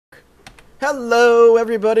Hello,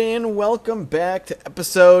 everybody, and welcome back to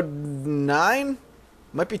episode 9?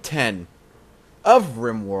 Might be 10 of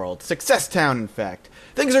RimWorld. Success Town, in fact.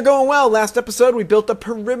 Things are going well. Last episode, we built a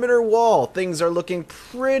perimeter wall. Things are looking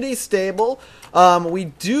pretty stable. We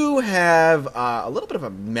do have a little bit of a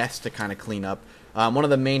mess to kind of clean up. One of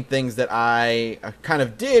the main things that I kind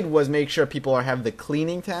of did was make sure people have the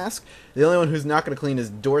cleaning task. The only one who's not going to clean is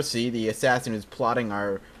Dorsey, the assassin who's plotting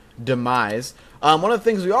our demise. One of the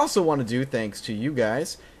things we also want to do, thanks to you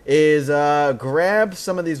guys, is grab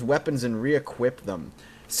some of these weapons and re-equip them.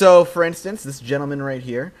 So, for instance, this gentleman right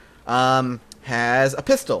here has a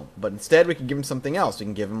pistol, but instead we can give him something else. We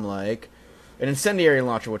can give him, like, an incendiary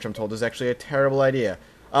launcher, which I'm told is actually a terrible idea.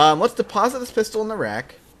 Let's deposit this pistol in the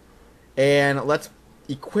rack, and let's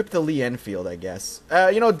equip the Lee Enfield, I guess.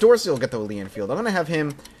 Dorsey will get the Lee Enfield. I'm going to have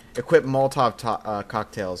him equip Molotov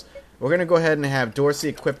cocktails. We're going to go ahead and have Dorsey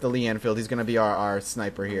equip the Lee Enfield. He's going to be our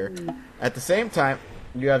sniper here. At the same time,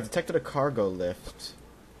 you have detected a cargo lift.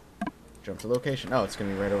 Jump to location. Oh, it's going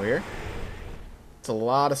to be right over here. It's a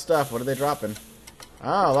lot of stuff. What are they dropping?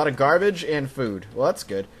 Ah, a lot of garbage and food. Well, that's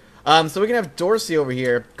good. So we can have Dorsey over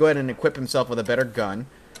here go ahead and equip himself with a better gun.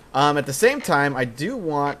 At the same time, I do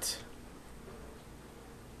want...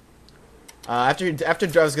 After I was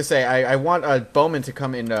going to say, I want a Bowman to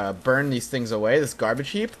come and burn these things away, this garbage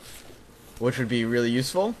heap, which would be really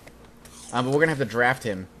useful. But we're going to have to draft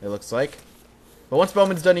him, it looks like. But once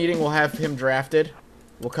Bowman's done eating, we'll have him drafted.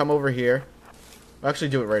 We'll come over here. We'll actually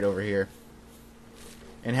do it right over here.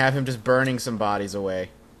 And have him just burning some bodies away.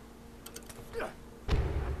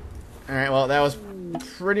 Alright, well, that was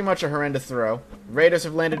pretty much a horrendous throw. Raiders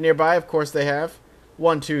have landed nearby, of course they have.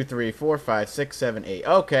 1, 2, 3, 4, 5, 6, 7, 8.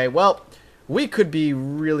 Okay, well, we could be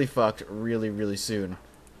really fucked really, really soon.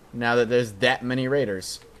 Now that there's that many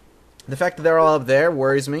raiders. The fact that they're all up there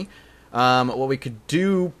worries me. What we could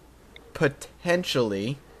do,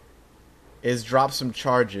 potentially, is drop some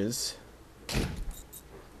charges.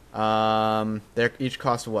 They each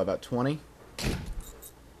cost, what, about 20?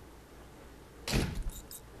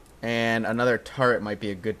 And another turret might be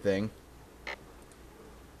a good thing.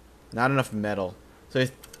 Not enough metal. So we're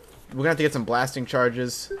going to have to get some blasting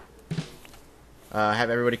charges. Have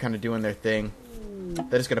everybody kind of doing their thing.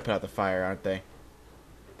 They're just going to put out the fire, aren't they?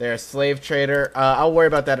 They're a slave trader. I'll worry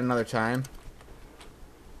about that another time.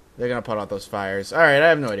 They're going to put out those fires. Alright, I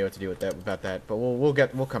have no idea what to do with that, about that. But we'll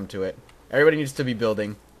come to it. Everybody needs to be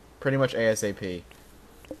building. Pretty much ASAP.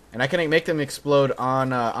 And I can make them explode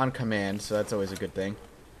on command, so that's always a good thing.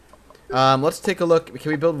 Let's take a look. Can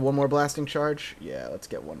we build one more blasting charge? Yeah, let's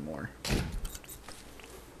get one more.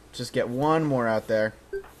 Just get one more out there.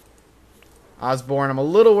 Osborne, I'm a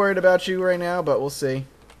little worried about you right now, but we'll see.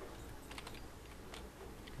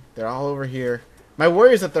 They're all over here. My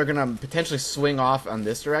worry is that they're going to potentially swing off on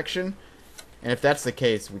this direction. And if that's the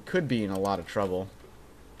case, we could be in a lot of trouble.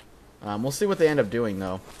 We'll see what they end up doing,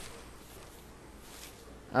 though.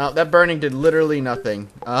 That burning did literally nothing.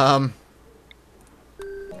 Home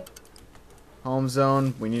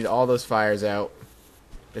zone. We need all those fires out.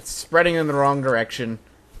 It's spreading in the wrong direction.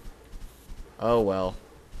 Oh, well.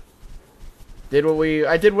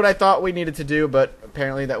 I did what I thought we needed to do, but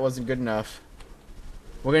apparently that wasn't good enough.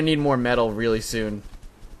 We're gonna need more metal really soon.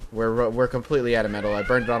 We're completely out of metal. I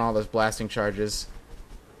burned on all those blasting charges.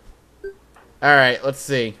 Alright, let's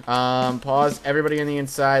see. Pause. Everybody on the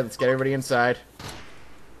inside. Let's get everybody inside.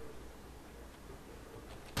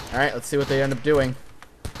 Alright, let's see what they end up doing.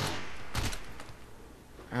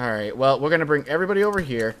 Alright, well, we're gonna bring everybody over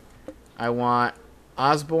here. I want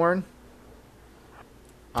Osborne.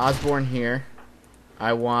 Osborne here.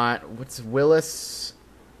 I want, what's Willis?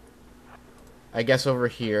 I guess over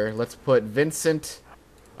here. Let's put Vincent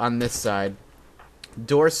on this side.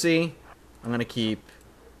 Dorsey, I'm going to keep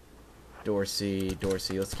Dorsey.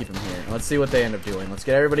 Let's keep him here. Let's see what they end up doing. Let's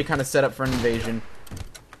get everybody kind of set up for an invasion.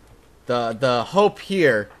 The hope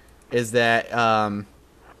here is that,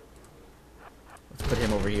 let's put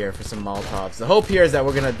him over here for some Molotovs. The hope here is that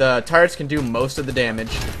the turrets can do most of the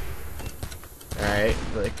damage. Alright,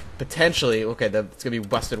 like, potentially, okay, it's gonna be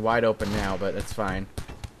busted wide open now, but that's fine.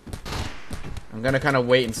 I'm gonna kind of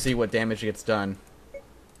wait and see what damage gets done.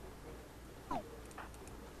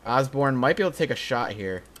 Osborne might be able to take a shot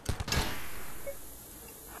here.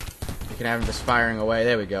 You can have him just firing away.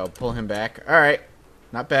 There we go. Pull him back. Alright,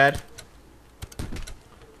 not bad.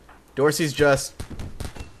 Dorsey's just...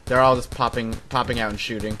 They're all just popping out and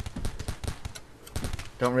shooting.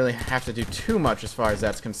 Don't really have to do too much as far as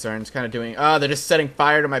that's concerned. It's kind of doing... Oh, they're just setting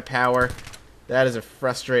fire to my power. That is a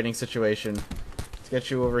frustrating situation. Let's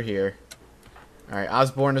get you over here. Alright,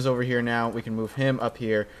 Osborne is over here now. We can move him up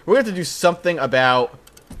here. We're going to have to do something about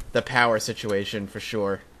the power situation for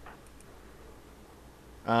sure.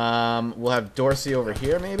 We'll have Dorsey over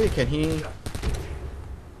here, maybe? Can he...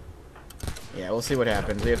 Yeah, we'll see what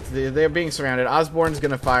happens. They're being surrounded. Osborne's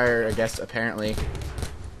gonna fire, I guess, apparently.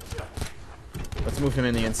 Let's move him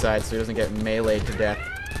in the inside so he doesn't get meleeed to death.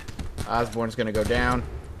 Osborne's gonna go down.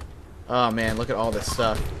 Oh, man, look at all this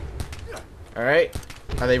stuff. Alright.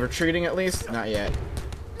 Are they retreating at least? Not yet.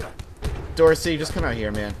 Dorsey, just come out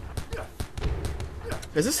here, man.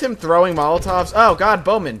 Is this him throwing Molotovs? Oh, God,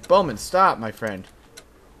 Bowman. Bowman, stop, my friend.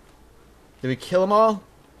 Did we kill them all?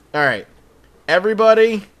 Alright.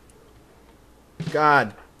 Everybody.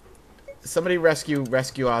 God. Somebody rescue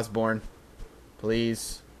Osborne.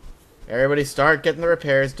 Please. Everybody start getting the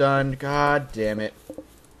repairs done. God damn it.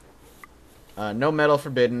 No metal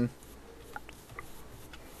forbidden.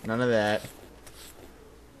 None of that.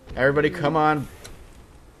 Everybody come on.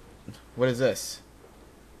 What is this?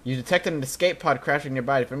 You detected an escape pod crashing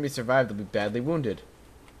nearby. If anybody survived, they'll be badly wounded.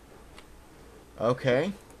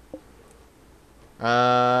 Okay.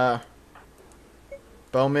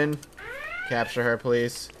 Bowman. Capture her,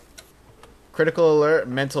 please. Critical alert.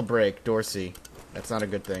 Mental break. Dorsey. That's not a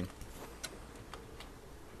good thing.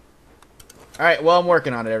 Alright, well, I'm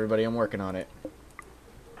working on it, everybody. I'm working on it.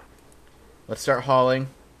 Let's start hauling.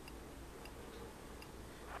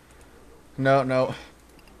 No.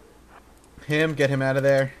 Get him out of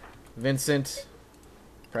there. Vincent,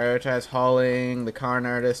 prioritize hauling. The Karn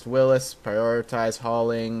artist, Willis, prioritize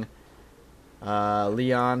hauling.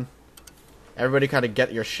 Leon. Everybody kind of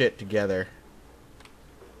get your shit together.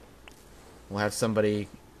 We'll have somebody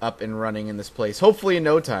up and running in this place. Hopefully in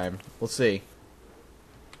no time. We'll see.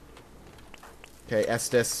 Okay,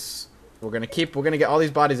 Estes. We're gonna get all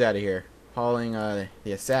these bodies out of here. Hauling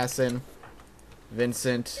the assassin.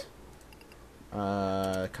 Vincent.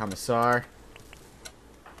 Commissar.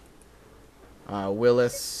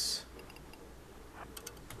 Willis.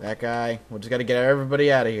 That guy. We just gotta get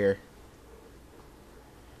everybody out of here.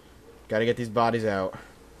 Gotta get these bodies out.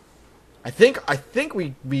 I think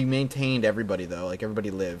we maintained everybody though. Like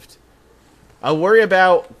everybody lived. I'll worry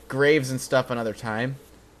about graves and stuff another time.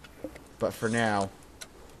 But for now,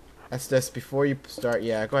 Estes, before you start,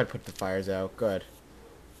 yeah, go ahead and put the fires out. Go ahead.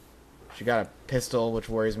 She got a pistol, which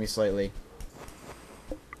worries me slightly.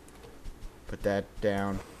 Put that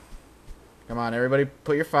down. Come on, everybody,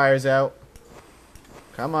 put your fires out.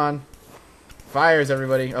 Come on. Fires,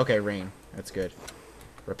 everybody. Okay, rain. That's good.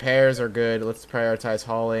 Repairs are good. Let's prioritize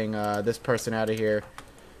hauling this person out of here.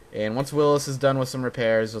 And once Willis is done with some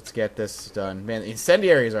repairs, let's get this done. Man,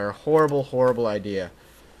 incendiaries are a horrible, horrible idea.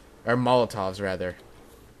 Or Molotovs, rather.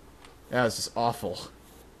 That was just awful.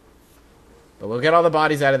 But we'll get all the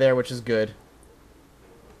bodies out of there, which is good.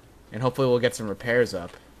 And hopefully we'll get some repairs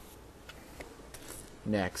up.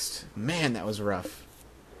 Next. Man, that was rough.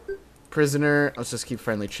 Prisoner. Let's just keep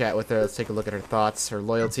friendly chat with her. Let's take a look at her thoughts. Her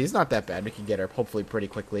loyalty is not that bad. We can get her hopefully pretty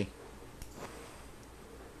quickly.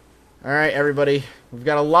 Alright, everybody. We've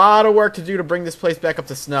got a lot of work to do to bring this place back up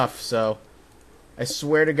to snuff, so... I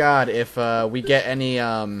swear to God, if we get any,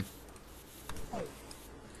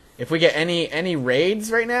 any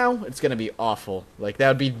raids right now, it's gonna be awful. Like, that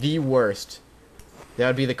would be the worst. That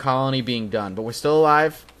would be the colony being done. But we're still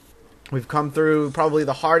alive. We've come through probably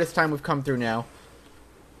the hardest time we've come through now.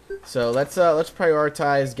 So let's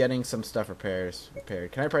prioritize getting some stuff repaired.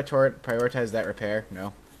 Can I prioritize that repair?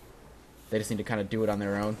 No. They just need to kind of do it on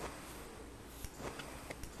their own.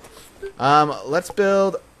 Let's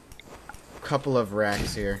build couple of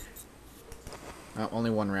racks here. Only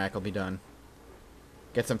one rack will be done.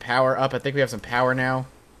 Get some power up. I think we have some power now.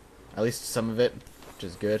 At least some of it, which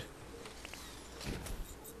is good.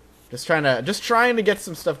 Just trying to get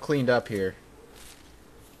some stuff cleaned up here.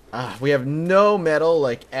 We have no metal,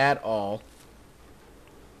 like, at all.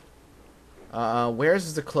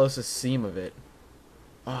 Where's the closest seam of it?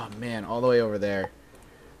 Oh man, all the way over there.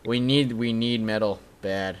 We need metal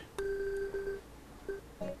bad.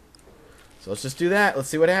 So let's just do that. Let's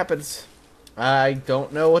see what happens. I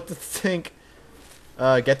don't know what to think.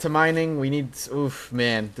 Get to mining. We need... Oof,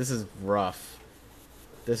 man. This is rough.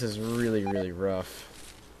 This is really, really rough.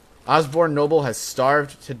 Osborne Noble has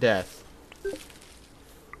starved to death.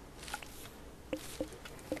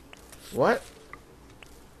 What?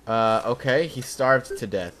 Okay. He starved to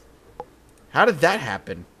death. How did that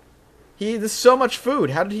happen? There's so much food.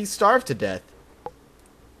 How did he starve to death?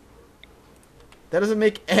 That doesn't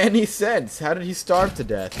make any sense. How did he starve to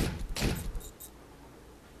death?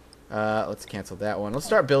 Let's cancel that one. Let's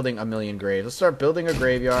start building a million graves. Let's start building a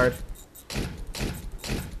graveyard.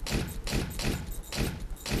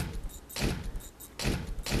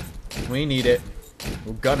 We need it.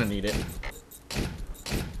 We're gonna need it.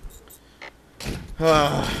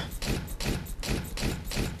 There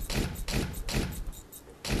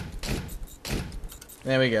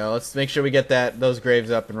we go. Let's make sure we get those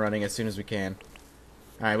graves up and running as soon as we can.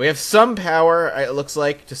 Alright, we have some power, it looks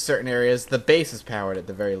like, to certain areas. The base is powered at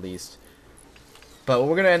the very least. But what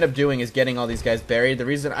we're going to end up doing is getting all these guys buried. The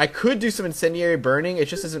reason I could do some incendiary burning, it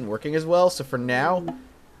just isn't working as well. So for now,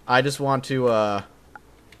 I just want to,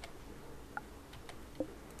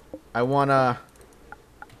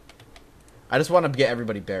 I just want to get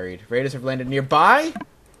everybody buried. Raiders have landed nearby.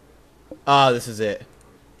 Ah, this is it.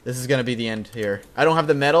 This is going to be the end here. I don't have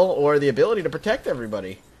the metal or the ability to protect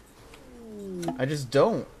everybody. I just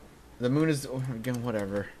don't. The moon is... Again,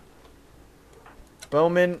 whatever.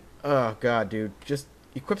 Bowman. Oh, God, dude. Just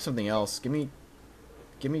equip something else. Give me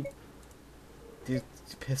the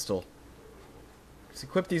pistol. Just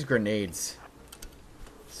equip these grenades.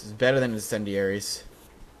 This is better than incendiaries.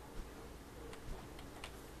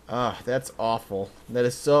 Ah, that's awful. That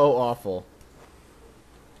is so awful.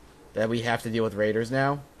 That we have to deal with raiders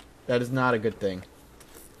now. That is not a good thing.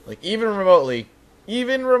 Like, even remotely,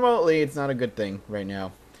 it's not a good thing right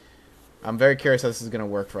now. I'm very curious how this is going to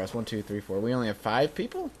work for us. 1, 2, 3, 4. We only have 5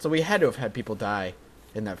 people? So we had to have had people die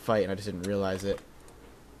in that fight, and I just didn't realize it.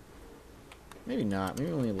 Maybe not.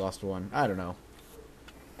 Maybe we only lost 1. I don't know.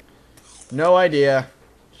 No idea.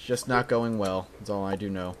 It's just not going well. That's all I do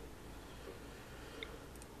know.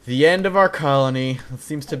 The end of our colony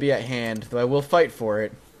seems to be at hand, though I will fight for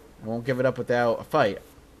it. I won't give it up without a fight,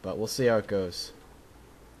 but we'll see how it goes.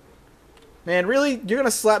 Man, really? You're going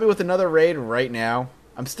to slap me with another raid right now?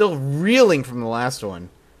 I'm still reeling from the last one.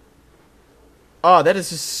 Oh, that is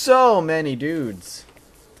just so many dudes.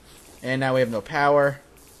 And now we have no power,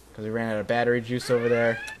 because we ran out of battery juice over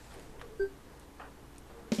there.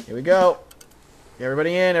 Here we go.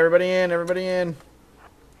 Everybody in, everybody in, everybody in.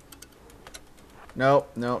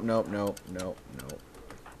 Nope, nope, nope, nope, nope, nope.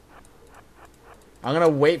 I'm going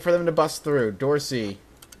to wait for them to bust through. Dorsey,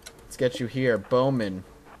 let's get you here. Bowman,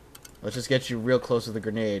 let's just get you real close with the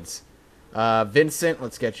grenades. Vincent,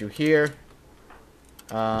 let's get you here.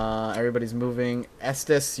 Everybody's moving.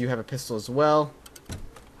 Estes, you have a pistol as well.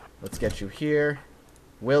 Let's get you here.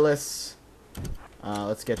 Willis,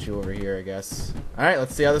 let's get you over here, I guess. Alright,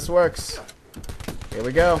 let's see how this works. Here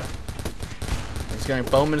we go.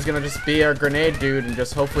 Bowman's gonna just be our grenade dude, and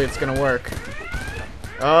just hopefully it's gonna work.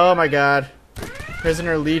 Oh my god.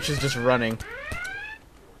 Prisoner Leech is just running.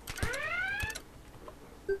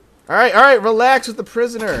 Alright, relax with the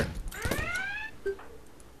prisoner.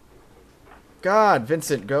 God,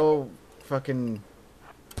 Vincent, go fucking...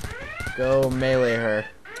 Go melee her.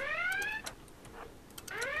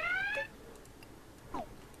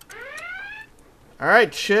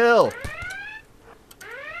 Alright, chill.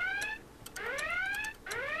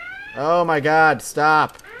 Oh my god,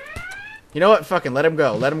 stop. You know what? Fucking let him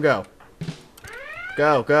go. Let him go.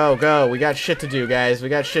 Go, go, go. We got shit to do, guys. We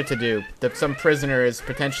got shit to do. Some prisoner is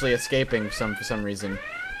potentially escaping for some reason.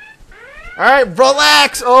 Alright,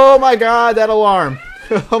 relax! Oh my god, that alarm.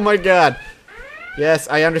 Oh my god. Yes,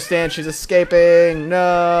 I understand she's escaping.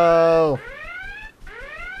 No.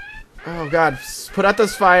 Oh god, put out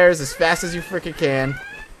those fires as fast as you freaking can.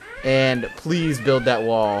 And please build that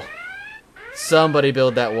wall. Somebody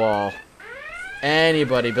build that wall.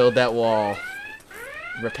 Anybody build that wall.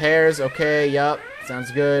 Repairs, okay, yup.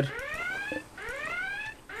 Sounds good.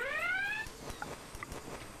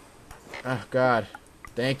 Oh, God.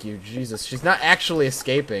 Thank you, Jesus. She's not actually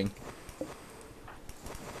escaping.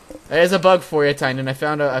 There's a bug for you, Tynan. I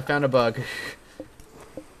found a bug.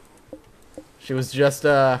 She was just,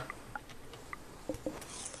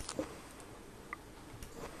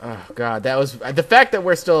 Oh god, that was the fact that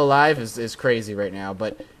we're still alive is crazy right now.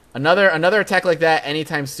 But another attack like that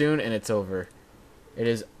anytime soon, and it's over. It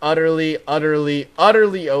is utterly, utterly,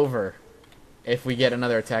 utterly over if we get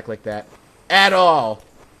another attack like that at all,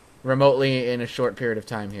 remotely in a short period of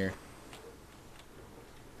time here.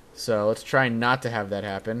 So let's try not to have that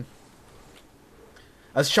happen.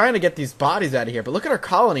 I was trying to get these bodies out of here, but look at our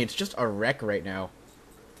colony. It's just a wreck right now.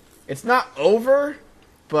 It's not over,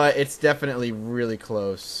 but it's definitely really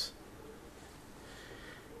close.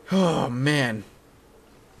 Oh, man.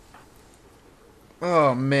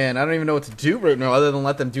 Oh, man. I don't even know what to do right now other than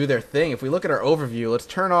let them do their thing. If we look at our overview, let's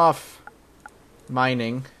turn off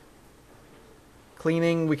mining.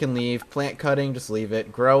 Cleaning, we can leave. Plant cutting, just leave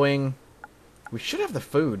it. Growing, we should have the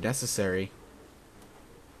food necessary.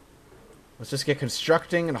 Let's just get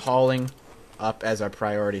constructing and hauling up as our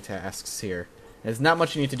priority tasks here. There's not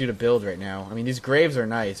much you need to do to build right now. I mean, these graves are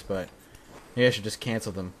nice, but maybe I should just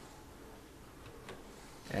cancel them.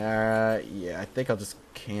 Yeah, I think I'll just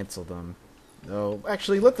cancel them. No,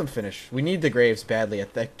 actually, let them finish. We need the graves badly.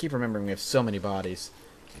 I keep remembering we have so many bodies.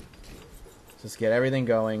 Just get everything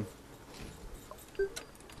going.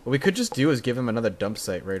 What we could just do is give him another dump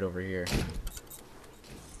site right over here.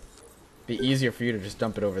 Be easier for you to just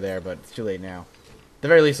dump it over there, but it's too late now. At the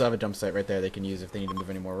very least, I'll have a dump site right there they can use if they need to move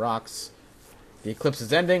any more rocks. The eclipse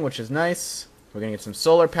is ending, which is nice. We're going to get some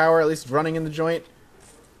solar power at least running in the joint.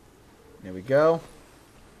 There we go.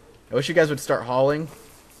 I wish you guys would start hauling.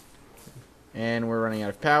 And we're running out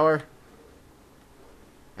of power.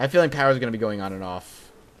 I have a feeling power is going to be going on and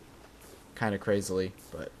off. Kind of crazily,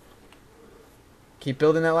 but... Keep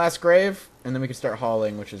building that last grave, and then we can start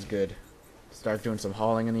hauling, which is good. Start doing some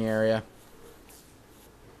hauling in the area.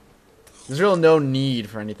 There's really no need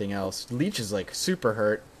for anything else. Leech is, like, super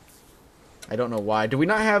hurt. I don't know why. Do we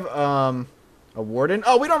not have, a warden?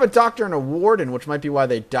 Oh, we don't have a doctor and a warden, which might be why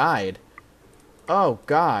they died. Oh,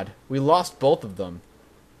 God. We lost both of them.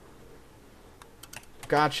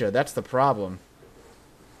 Gotcha. That's the problem.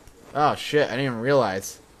 Oh, shit. I didn't even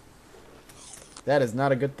realize. That is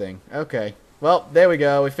not a good thing. Okay. Well, there we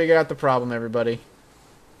go. We figured out the problem, everybody.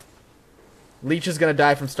 Leech is going to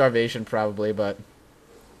die from starvation, probably, but...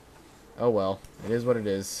 Oh, well. It is what it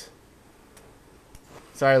is.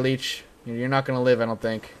 Sorry, Leech. You're not going to live, I don't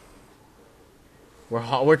think.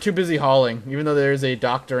 We're too busy hauling, even though there is a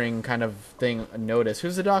doctoring kind of thing. Notice.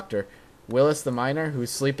 Who's the doctor? Willis the miner,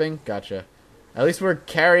 who's sleeping? Gotcha. At least we're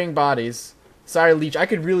carrying bodies. Sorry, Leech. I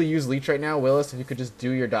could really use Leech right now, Willis, if you could just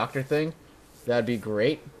do your doctor thing. That'd be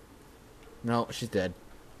great. No, she's dead.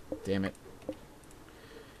 Damn it.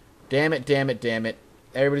 Damn it, damn it, damn it.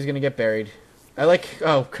 Everybody's gonna get buried. I like...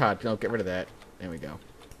 Oh, God. No, get rid of that. There we go.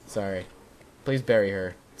 Sorry. Please bury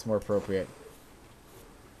her. It's more appropriate.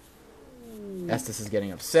 Estes is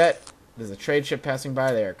getting upset. There's a trade ship passing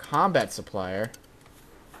by there. Combat supplier.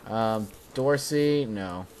 Dorsey.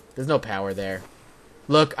 No. There's no power there.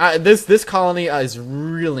 Look, this colony is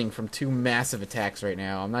reeling from two massive attacks right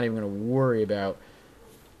now. I'm not even going to worry about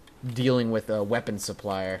dealing with a weapons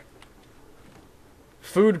supplier.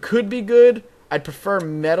 Food could be good. I'd prefer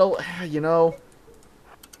metal. You know,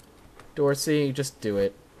 Dorsey, just do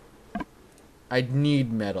it. I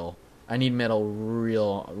need metal. I need metal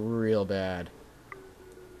real bad.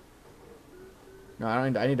 No,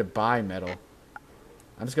 I need to buy metal.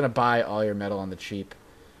 I'm just going to buy all your metal on the cheap.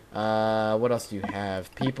 What else do you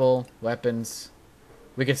have? People, weapons.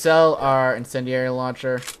 We could sell our incendiary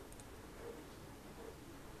launcher.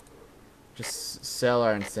 Just sell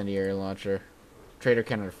our incendiary launcher. Trader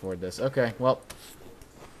cannot afford this. Okay, well,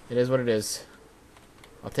 it is what it is.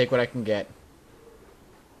 I'll take what I can get.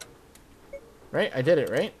 Right? I did it,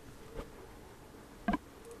 right?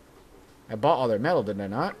 I bought all their metal, didn't I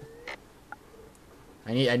not?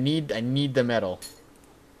 I need the metal.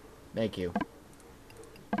 Thank you.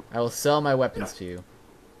 I will sell my weapons to you.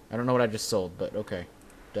 I don't know what I just sold, but okay.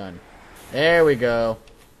 Done. There we go.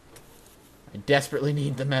 I desperately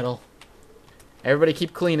need the metal. Everybody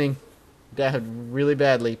keep cleaning. Really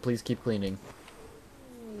badly. Please keep cleaning.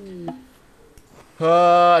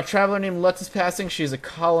 A traveler named Lutz is passing. She's a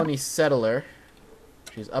colony settler.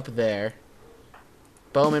 She's up there.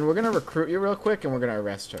 Bowman, we're going to recruit you real quick, and we're going to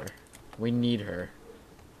arrest her. We need her.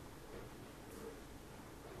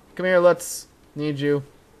 Come here, Lutz. Need you.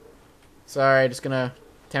 Sorry, just going to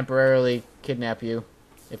temporarily kidnap you,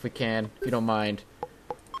 if we can, if you don't mind.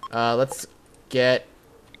 Let's get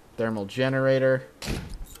thermal generator.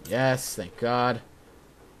 Yes, thank God.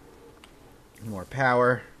 More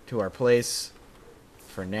power to our place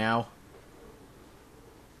for now.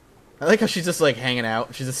 I like how she's just, like, hanging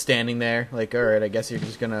out. She's just standing there. Like, alright, I guess you're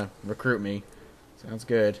just gonna recruit me. Sounds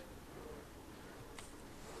good.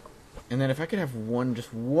 And then if I could have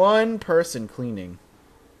just one person cleaning.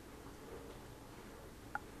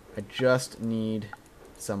 I just need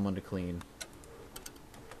someone to clean.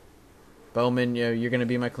 Bowman, you're gonna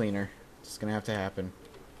be my cleaner. It's gonna have to happen.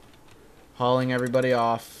 Hauling everybody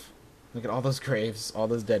off. Look at all those graves. All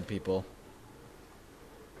those dead people.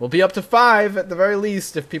 We'll be up to 5 at the very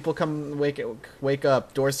least if people come wake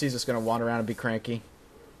up. Dorsey's just going to wander around and be cranky.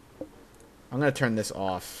 I'm going to turn this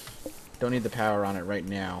off. Don't need the power on it right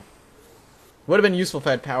now. Would have been useful if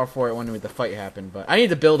I had power for it when the fight happened, but I need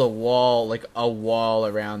to build a wall, like a wall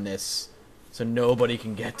around this so nobody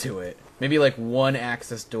can get to it. Maybe like one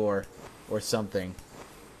access door or something.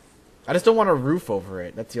 I just don't want a roof over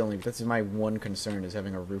it. That's my one concern, is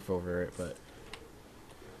having a roof over it, but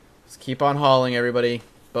just keep on hauling, everybody.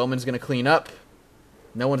 Bowman's going to clean up.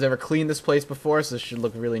 No one's ever cleaned this place before, so this should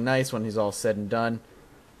look really nice when he's all said and done.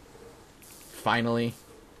 Finally.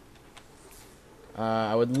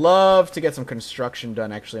 I would love to get some construction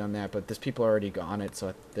done actually on that, but there's people already on it,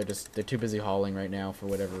 so they're too busy hauling right now for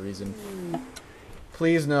whatever reason.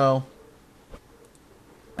 Please no.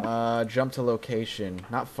 Jump to location.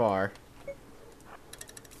 Not far.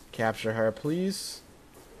 Capture her, please.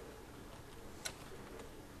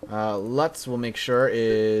 Lutz, we'll make sure,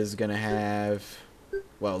 is gonna have...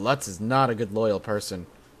 Well, Lutz is not a good loyal person.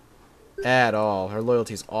 At all. Her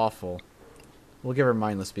loyalty's awful. We'll give her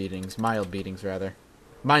mindless beatings. Mild beatings, rather.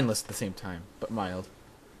 Mindless at the same time, but mild.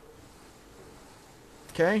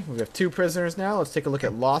 Okay, we have 2 prisoners now. Let's take a look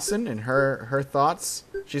at Lawson and her thoughts.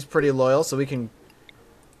 She's pretty loyal, so we can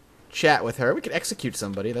chat with her. We could execute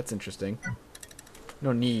somebody. That's interesting.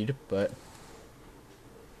 No need, but...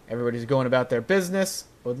 Everybody's going about their business.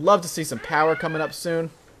 I would love to see some power coming up soon.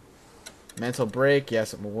 Mental break.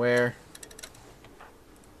 Yes, I'm aware.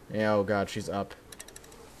 Yeah, oh god, she's up.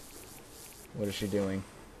 What is she doing?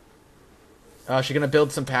 Oh, is she gonna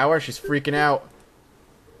build some power? She's freaking out.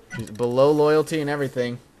 She's below loyalty and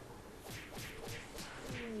everything.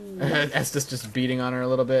 Estes just beating on her a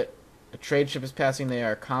little bit. A trade ship is passing. They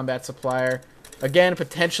are a combat supplier. Again,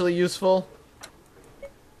 potentially useful.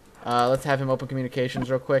 Let's have him open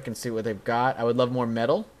communications real quick and see what they've got. I would love more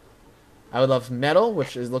metal. I would love metal,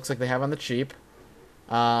 which looks like they have on the cheap.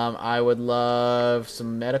 I would love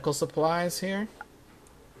some medical supplies here.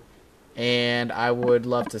 And I would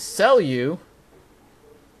love to sell you.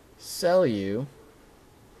 Sell.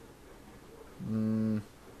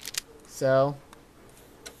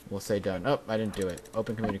 We'll say done. Oh, I didn't do it.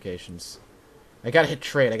 Open communications. I gotta hit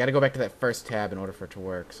trade. I gotta go back to that first tab in order for it to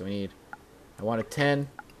work. So we need... I wanted 10.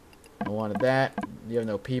 I wanted that. You have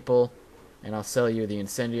no people. And I'll sell you the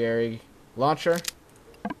incendiary launcher.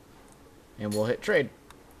 And we'll hit trade.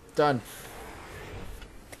 Done.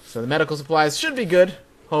 So the medical supplies should be good.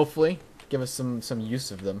 Hopefully. Give us some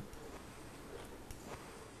use of them.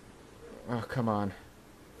 Oh, come on.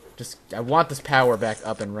 I want this power back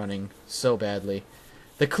up and running so badly.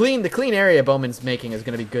 The clean area Bowman's making is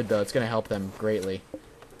going to be good, though. It's going to help them greatly.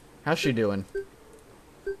 How's she doing?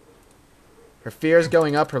 Her fear is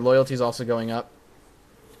going up. Her loyalty is also going up.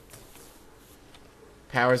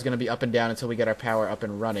 Power is going to be up and down until we get our power up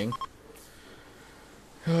and running.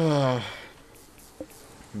 Man.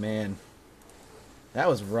 That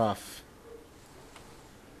was rough.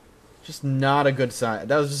 Just not a good sign.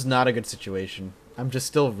 That was just not a good situation. I'm just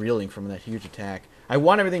still reeling from that huge attack. I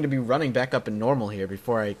want everything to be running back up and normal here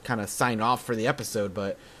before I kind of sign off for the episode,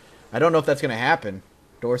 but I don't know if that's going to happen.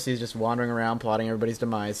 Dorsey's just wandering around plotting everybody's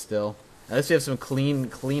demise still. At least we have some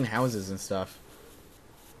clean houses and stuff.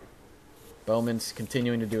 Bowman's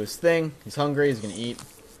continuing to do his thing. He's hungry. He's going to eat.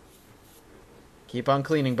 Keep on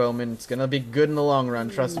cleaning, Bowman. It's going to be good in the long run,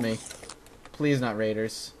 trust me. Please not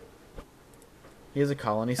raiders. He is a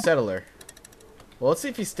colony settler. Well, let's see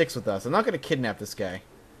if he sticks with us. I'm not going to kidnap this guy.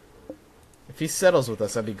 If he settles with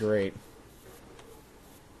us, that'd be great.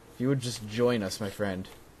 If you would just join us, my friend.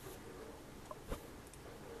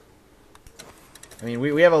 I mean,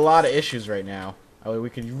 we have a lot of issues right now. We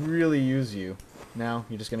could really use you. Now,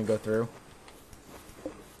 you're just going to go through?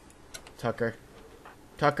 Tucker.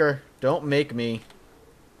 Tucker, don't make me.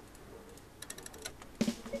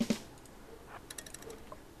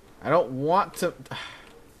 I don't want to...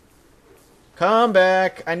 Come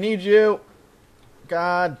back. I need you.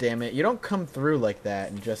 God damn it. You don't come through like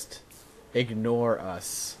that and just ignore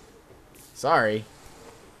us. Sorry.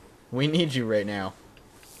 We need you right now.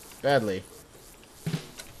 Badly.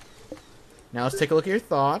 Now let's take a look at your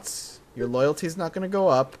thoughts. Your loyalty's not going to go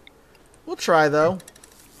up. We'll try, though.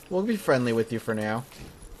 We'll be friendly with you for now.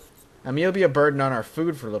 I mean, you'll be a burden on our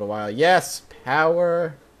food for a little while. Yes!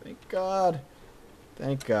 Power! Thank God.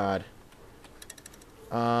 Thank God.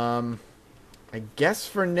 I guess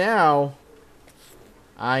for now,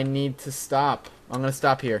 I need to stop. I'm going to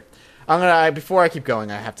stop here. Before I keep going,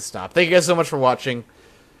 I have to stop. Thank you guys so much for watching.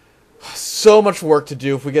 So much work to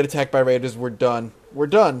do. If we get attacked by raiders, we're done. We're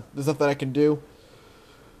done. There's nothing I can do.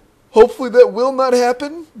 Hopefully that will not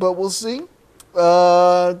happen, but we'll see.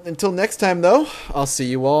 Until next time, though, I'll see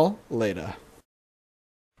you all later.